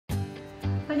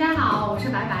大家好，我是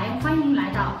白白，欢迎来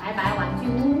到白白玩具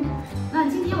屋。那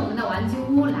今天我们的玩具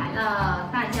屋来了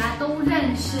大家都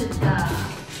认识的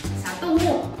小动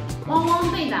物汪汪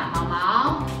队的毛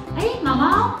毛。哎，毛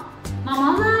毛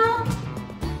呢？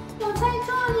我在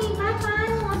这里，白白，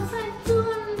我在这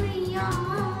里呀。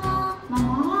毛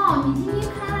毛，你今天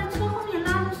开了车，后面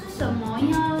拉的是什么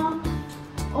呀？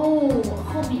哦，我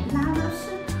后面拉的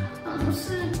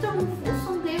是政府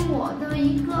送给我的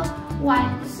一个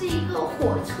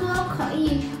火车，可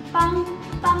以帮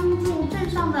助镇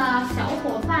上的小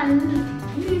伙伴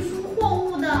运输货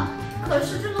物的。可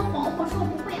是这个黄火车我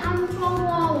不会安装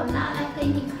哦，我拿来给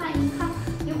你看一看，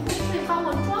你会不会帮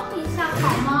我装一下好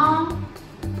吗？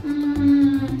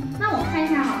那我看一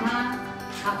下好吗？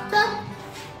好的。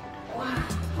哇，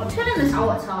好漂亮的小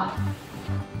火车啊！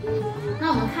那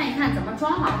我们看一看怎么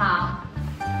装好不好？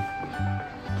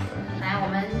来，我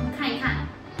们看一看。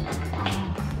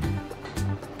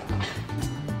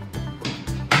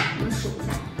我们数一下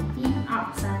，1、2、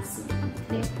3、4、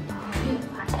5、6，6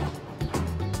块。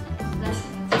我们再数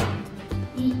一下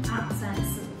，1、2、3、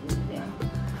4、5、6。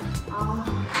哦，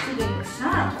这个有12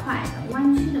块的弯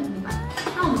曲的木板。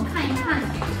那我们看一看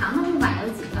长的木板有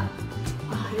几个？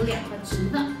啊，有2个直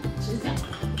的直角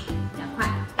，2块。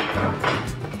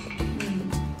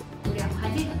有2块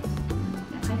这个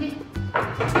，2块这个。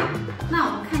那我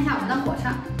们看一下我们的火车，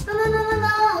噔噔噔噔噔，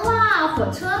哇，火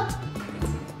车！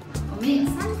我们有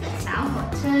3个小火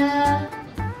车，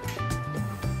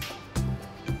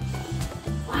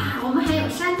哇，我们还有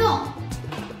山洞。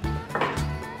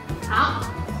好，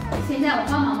现在我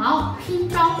帮毛毛拼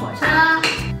装火车。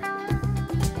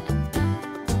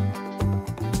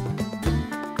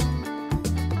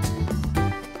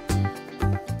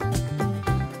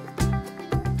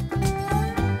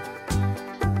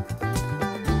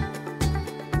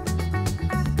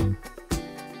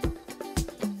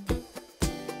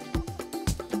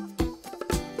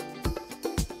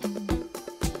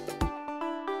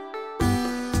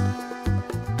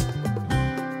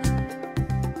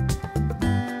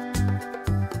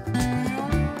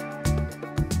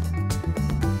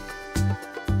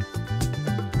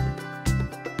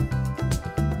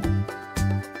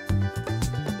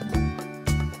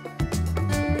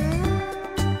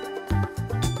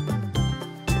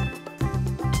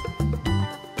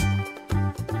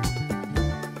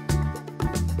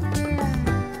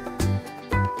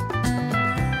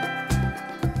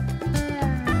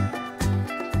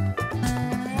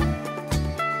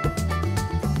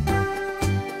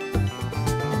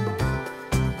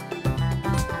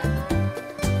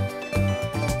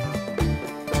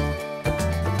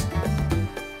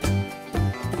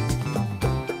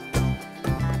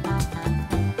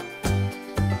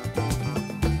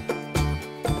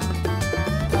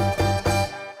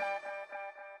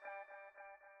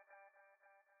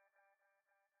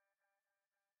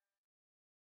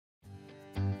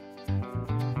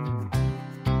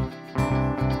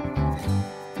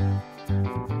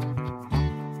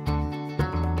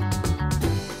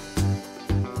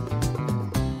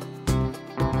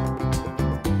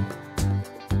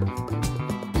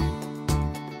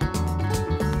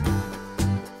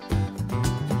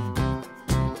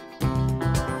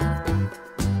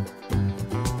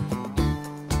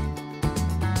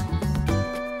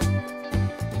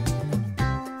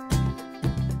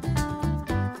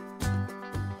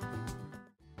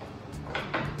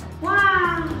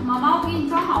毛毛，我给你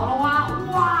装好了哇！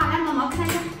哇，来毛毛看一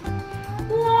下，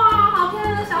哇，好漂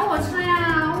亮的小火车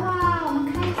呀！哇，我们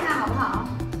看一下好不好？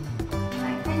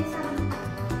来看一下，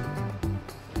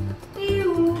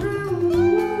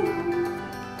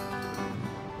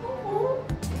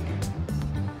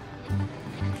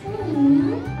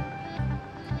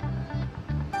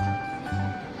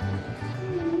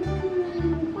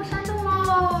过山洞喽！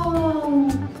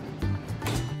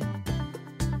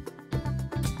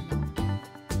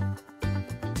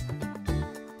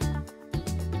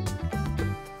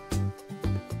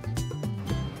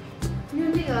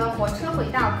这个火车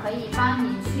轨道可以帮你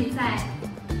去在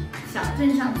小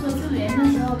镇上做救援的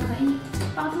时候，可以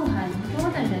帮助很多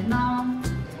的人呢。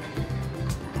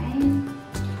来，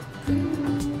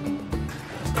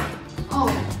哦，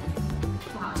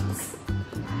不好意思，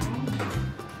来，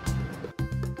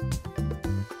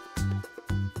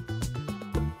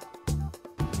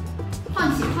晃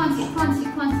起，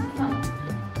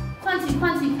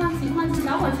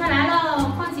小火车来了，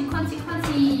晃起，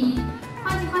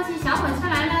小火车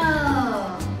来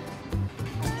了！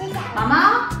毛毛，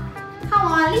看我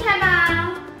厉害吧？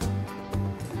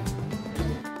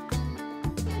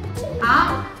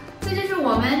好，这就是我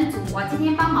今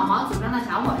天帮毛毛组装的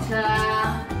小火车。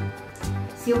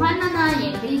喜欢的呢，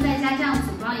也可以在家这样组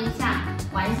装冒一下，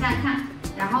玩一下看。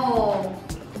然后，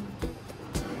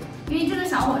因为这个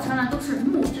小火车呢都是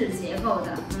木质结构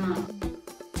的，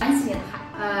玩起来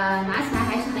拿起来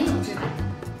还是很有质感的。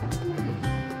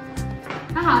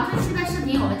那好，这期的视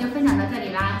频我们就分享到这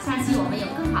里啦，下期我们有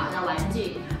更好的玩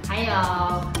具，还有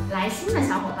来新的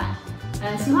小伙伴。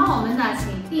喜欢我们的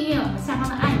请订阅我们下方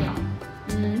的按钮。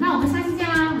那我们下期见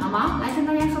啦，毛毛来跟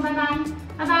大家说拜拜，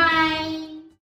拜拜。